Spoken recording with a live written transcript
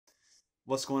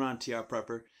What's going on,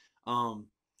 TRprepper? Um,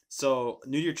 so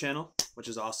new to your channel, which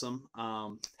is awesome.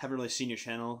 Haven't really seen your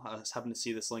channel. I was happened to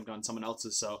see this link on someone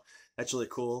else's, so that's really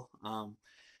cool.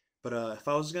 But if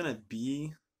I was gonna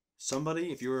be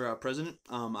somebody, if you were a president,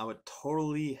 I would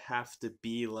totally have to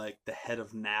be like the head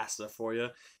of NASA for you,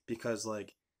 because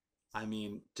like, I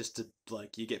mean, just to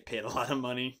like, you get paid a lot of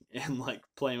money and like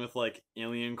playing with like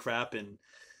alien crap and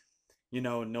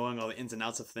knowing all the ins and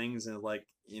outs of things and like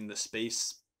in the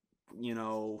space, you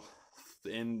know,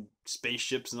 in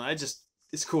spaceships, and I just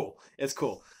it's cool. It's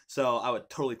cool. So I would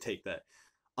totally take that.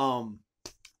 Um,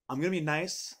 I'm gonna be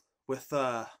nice with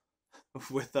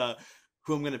with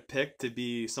who I'm gonna pick to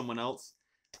be someone else.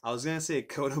 I was gonna say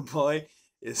Coda Boy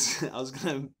is I was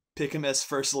gonna pick him as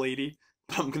first lady,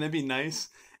 but I'm gonna be nice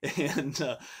and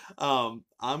I'm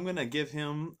gonna give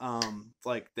him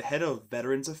like the head of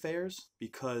Veterans Affairs,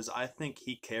 because I think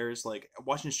he cares. Like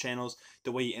watching his channels,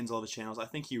 the way he ends all the channels, I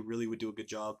think he really would do a good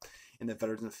job in the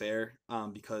Veterans Affair,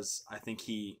 because I think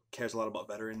he cares a lot about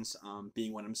veterans,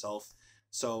 being one himself.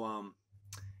 So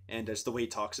and just the way he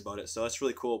talks about it. So that's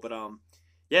really cool. But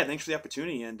yeah, thanks for the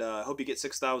opportunity, and I hope you get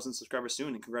 6,000 subscribers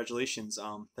soon. And congratulations.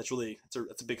 That's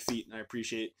a big feat, and I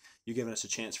appreciate you giving us a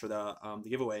chance for the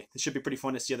giveaway. It should be pretty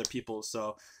fun to see other people.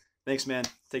 So thanks, man.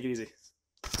 Take it easy.